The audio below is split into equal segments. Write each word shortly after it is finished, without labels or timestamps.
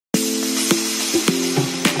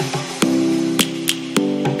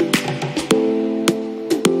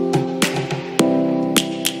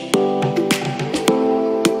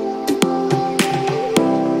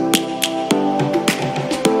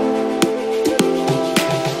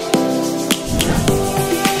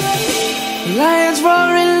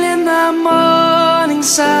morning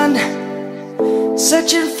sun,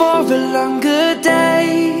 searching for a longer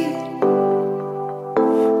day.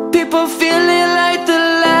 People feeling like the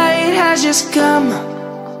light has just come.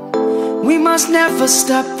 We must never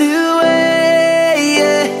stop the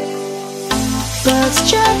way. Birds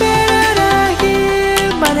jumping and I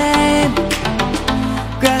hear my name,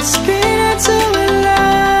 grasping into a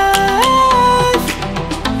life.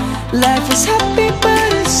 Life is happy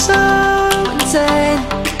but it's so insane.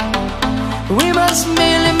 We must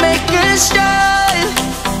merely make a start.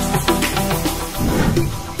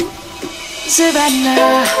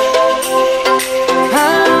 Savannah,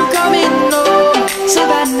 I'm coming home.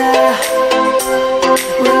 Savannah,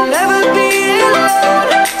 we'll never be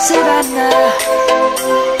alone. Savannah,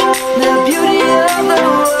 the beauty of the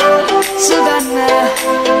world. Savannah,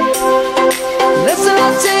 let's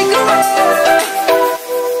all take a ride.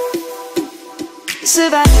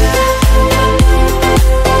 Savannah.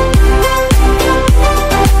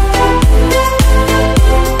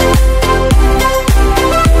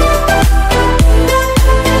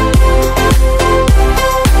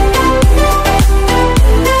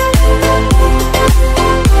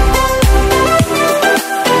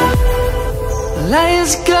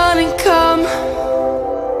 Lion's gonna come.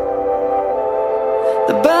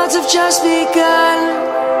 The birds have just begun.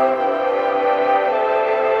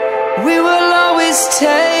 We will always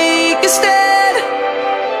take a stand.